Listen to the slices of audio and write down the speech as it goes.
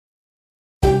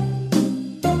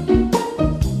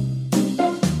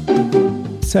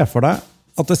Se for deg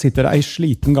at det sitter ei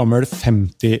sliten gammel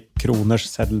 50-kroners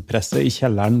seddelpresse i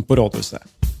kjelleren på rådhuset.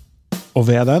 Og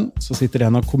ved den så sitter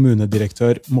en av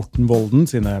kommunedirektør Morten Volden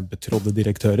sine betrodde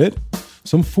direktører,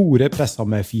 som fôrer pressa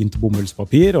med fint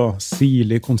bomullspapir og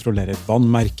sirlig kontrollerer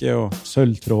vannmerket og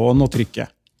sølvtråden og trykket.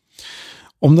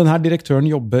 Om denne direktøren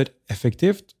jobber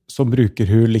effektivt, så bruker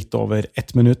hun litt over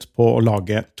 1 minutt på å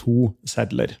lage 2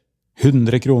 sedler.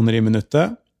 100 kroner i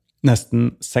minuttet,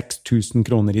 nesten 6000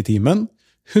 kroner i timen,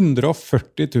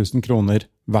 140 000 kroner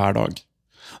hver dag.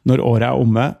 Når året er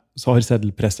omme, så har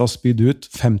seddelpressa spydd ut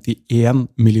 51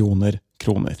 millioner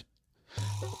kroner.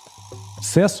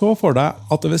 Se så for deg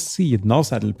at det ved siden av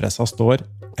seddelpressa står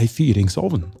ei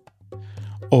fyringsovn.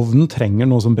 Ovnen trenger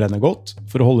noe som brenner godt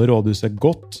for å holde rådhuset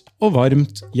godt og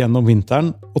varmt gjennom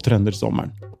vinteren og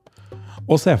trøndersommeren.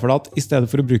 Og se for deg at i stedet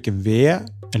for å bruke ved,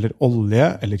 eller olje,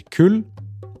 eller kull,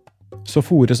 så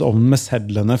fôres ovnen med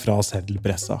sedlene fra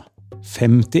seddelpressa.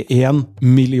 51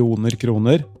 millioner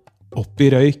kroner opp i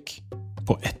røyk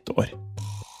på 1 år.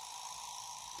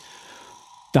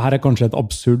 Dette er kanskje et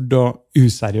absurd og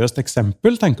useriøst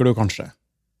eksempel, tenker du kanskje.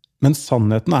 Men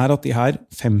sannheten er at de her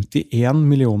 51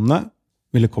 millionene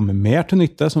ville komme mer til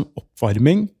nytte som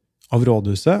oppvarming av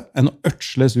rådhuset enn å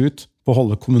ødsles ut på å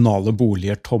holde kommunale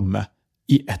boliger tomme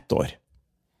i 1 år.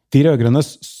 De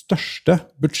rødgrønnes største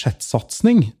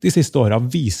budsjettsatsning de siste årene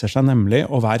viser seg nemlig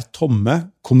å være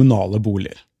tomme kommunale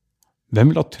boliger.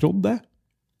 Hvem ville ha trodd det?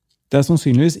 Det er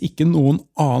sannsynligvis ikke noen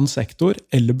annen sektor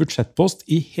eller budsjettpost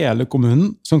i hele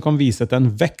kommunen som kan vise til en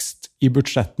vekst i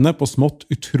budsjettene på smått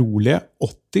utrolige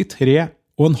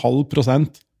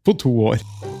 83,5% på 2 år.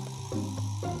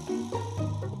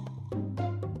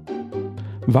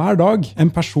 Hver dag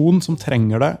en person som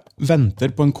trenger det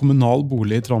venter på en kommunal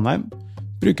bolig i Trondheim,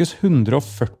 brukes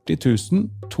 140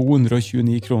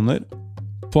 229 kroner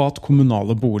på at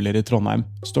kommunale boliger i Trondheim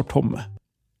står tomme.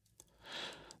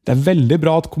 Det er veldig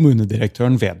bra at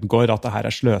kommunedirektøren vedgår at dette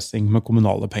er sløsing med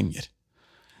kommunale penger.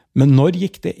 Men når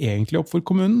gikk det egentlig opp for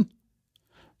kommunen?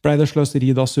 Ble det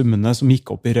sløseri da summene som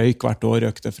gikk opp i røyk hvert år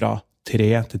økte fra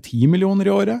 3 til 10 millioner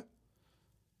i året?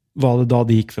 Var det da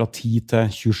det gikk fra 10 til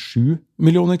 27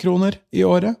 millioner kroner i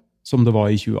året, som det var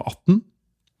i 2018?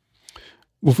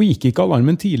 Hvorfor gikk ikke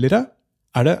alarmen tidligere?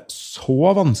 Er det så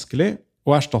vanskelig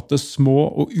å erstatte små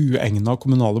og uegnede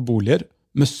kommunale boliger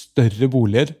med større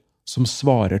boliger som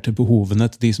svarer til behovene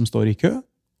til de som står i kø?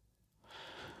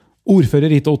 Ordfører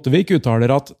Rita Ottevik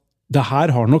uttaler at det her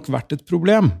har nok vært et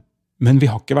problem, men vi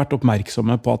har ikke vært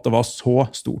oppmerksomme på at det var så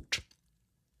stort.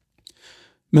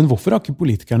 Men hvorfor har ikke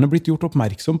politikerne blitt gjort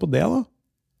oppmerksom på det da?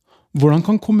 Hvordan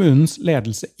kan kommunens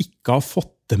ledelse ikke ha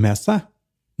fått det med seg,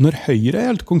 når Høyre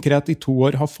helt konkret i 2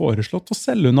 år har foreslått å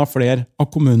selge unna flere av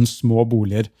kommunens små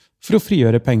boliger for å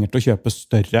frigjøre penger til å kjøpe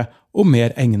større og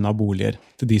mer egnede boliger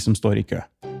til de som står i kø?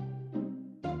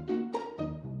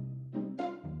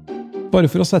 Bare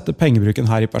for å sette pengebruken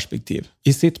her i perspektiv.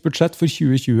 I sitt budsjett for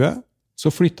 2020 så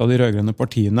flyttet de rødgrønne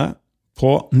partiene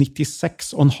på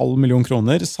 96,5 millioner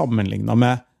kroner sammenlignet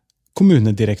med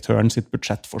kommunedirektøren sitt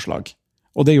budsjettforslag.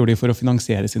 Og det gjorde de for å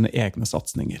finansiere sine egne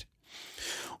satsninger.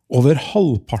 Over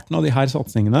halvparten av de her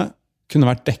satsningene kunne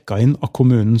vært dekket inn av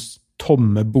kommunens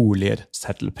tomme boliger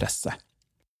seddelpresse.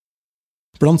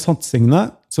 Blant satsingene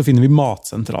så finner vi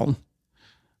Matsentralen.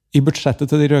 I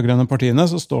budsjettet til de rødgrønne partiene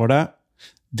så står det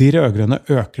de rødgrønne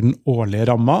øker den årlige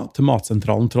ramma til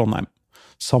Matsentralen Trondheim.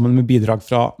 Sammen med bidrag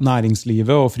fra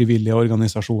næringslivet og frivillige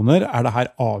organisasjoner er det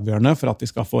her avgjørende for at de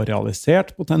skal få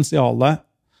realisert potensialet,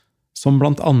 som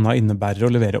blant annet innebærer å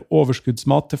levere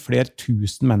overskuddsmat til flere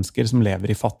tusen mennesker som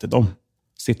lever i fattigdom.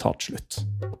 Sitat slutt.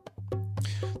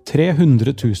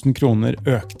 300 000 kroner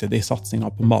økte de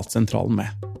satsingen på Matsentralen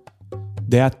med.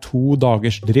 Det er 2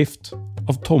 dagers drift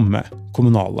av tomme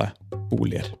kommunale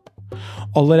boliger.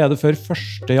 Allerede før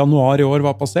 1. januar i år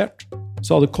var passert,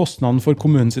 så hadde kostnaden for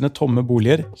kommunen sine tomme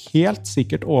boliger helt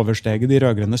sikkert oversteget de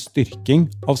rødgrønnes styrking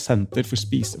av Senter for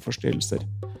spiseforstyrrelser.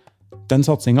 Den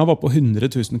satsingen var på 100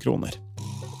 000 kroner.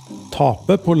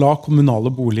 Tapet på å la kommunale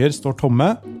boliger stå tomme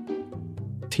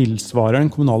tilsvarer den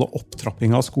kommunale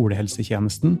opptrappingen av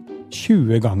skolehelsetjenesten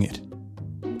 20 ganger.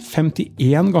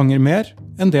 51 ganger mer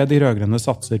enn det de rødgrønne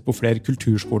satser på flere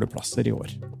kulturskoleplasser i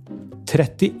år.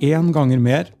 31 ganger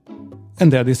mer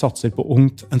enn det de satser på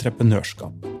ungt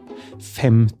entreprenørskap.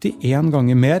 51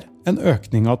 ganger mer enn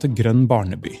økningen til grønn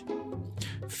barneby.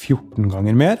 14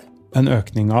 ganger mer enn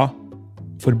økningen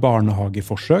for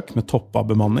barnehageforsøk med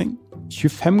toppet bemanning.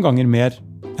 25 ganger mer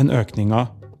enn økningen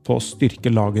på å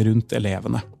styrke laget rundt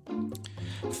elevene.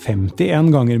 51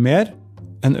 ganger mer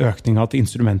enn økningen til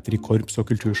instrumenter i korps-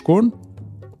 og kulturskolen.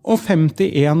 Og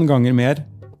 51 ganger mer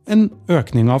enn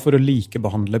økninga for å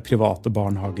likebehandle private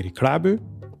barnehager i Klæbu,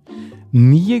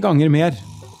 9 ganger mer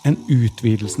enn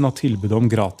utvidelsen av tilbudet om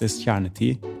gratis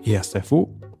kjernetid i SFO,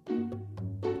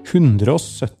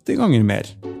 170 ganger mer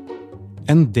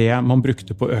enn det man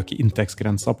brukte på å øke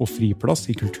inntektsgrensa på friplass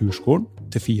i kulturskolen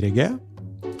til 4G,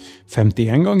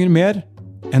 51 ganger mer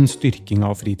enn styrking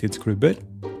av fritidsklubber,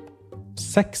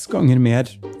 6 ganger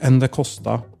mer enn det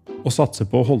kostet å satse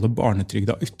på å holde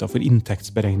barnetrygda utenfor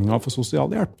inntektsberegninga for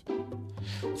sosialhjelp,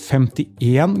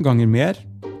 51 ganger mer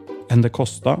enn det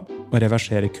kostet å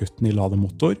reversere kutten i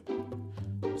lademotor,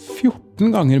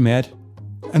 14 ganger mer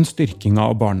enn styrkinga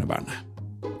av barnevernet,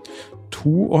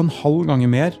 2,5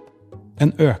 ganger mer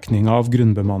enn økninga av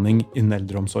grunnbemanning innen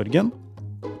eldreomsorgen,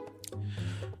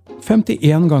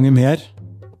 51 ganger mer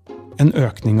enn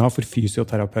økninga for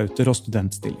fysioterapeuter og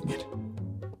studentstillinger,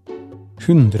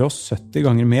 170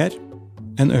 ganger mer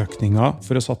enn økninga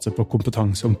for å satse på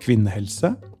kompetanse om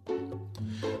kvinnehelse,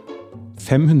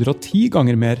 510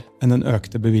 ganger mer enn den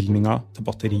økte bevilgninga til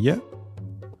batteriet,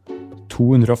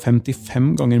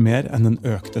 255 ganger mer enn den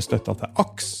økte støtta til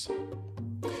AKS,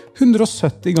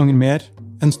 170 ganger mer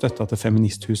enn støtta til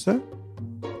Feministhuset,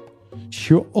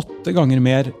 28 ganger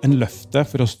mer enn løftet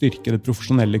for å styrke det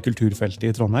profesjonelle kulturfeltet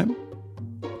i Trondheim,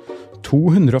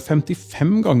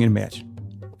 255 ganger mer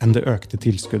enn det økte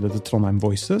tilskuddet til Trondheim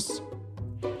Voices,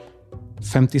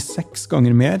 56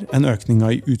 ganger mer enn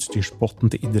økninga i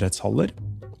utstyrspotten til idrettshaller,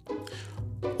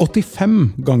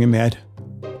 85 ganger mer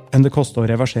enn det kostet å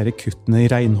reversere kuttene i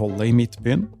renholdet i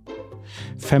Midtbyen,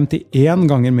 51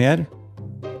 ganger mer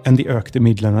enn de økte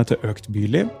midlene til økt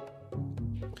byliv,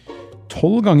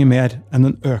 12 ganger mer enn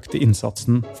den økte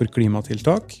innsatsen for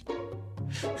klimatiltak,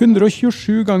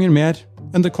 127 ganger mer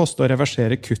enn det kostet å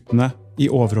reversere kuttene i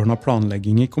overordnet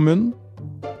planlegging i kommunen,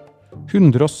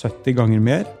 170 ganger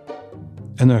mer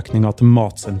enn økninga til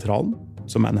Matsentralen,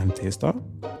 som jeg nevnte i stad,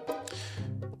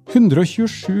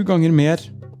 127 ganger mer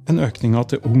enn økninga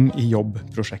til Ung i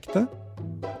jobb-prosjektet,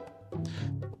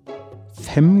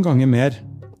 5 ganger mer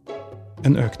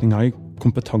enn økninga i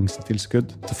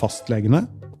kompetansetilskudd til fastlegene,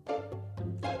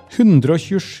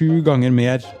 127 ganger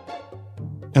mer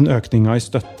enn økninga i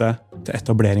støtte til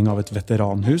etablering av et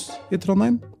veteranhus i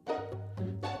Trondheim,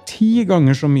 10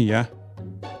 ganger så mye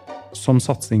som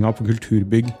satsinga på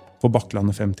kulturbygg på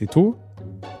Bakklandet 52,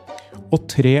 og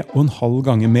 3,5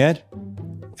 ganger mer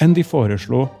enn de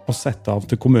foreslo å sette av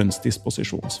til kommunens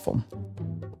disposisjonsfond.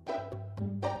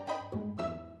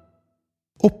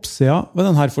 Oppsida ved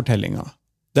denne fortellinga,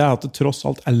 det er at det tross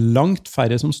alt er langt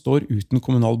færre som står uten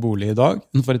kommunal bolig i dag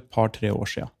enn for et par-tre år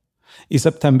siden. I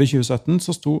september 2017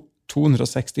 så sto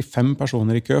 265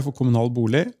 personer i kø for kommunal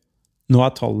bolig. Nå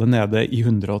er tallet nede i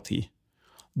 110.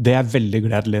 Det er veldig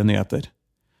gledelige nyheter.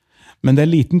 Men det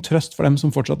er liten trøst for dem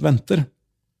som fortsatt venter,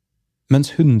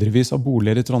 mens hundrevis av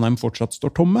boliger i Trondheim fortsatt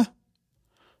står tomme.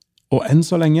 Og enn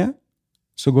så lenge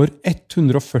så går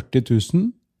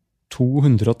 140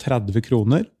 230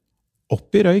 kroner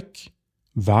opp i røyk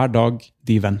hver dag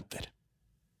de venter.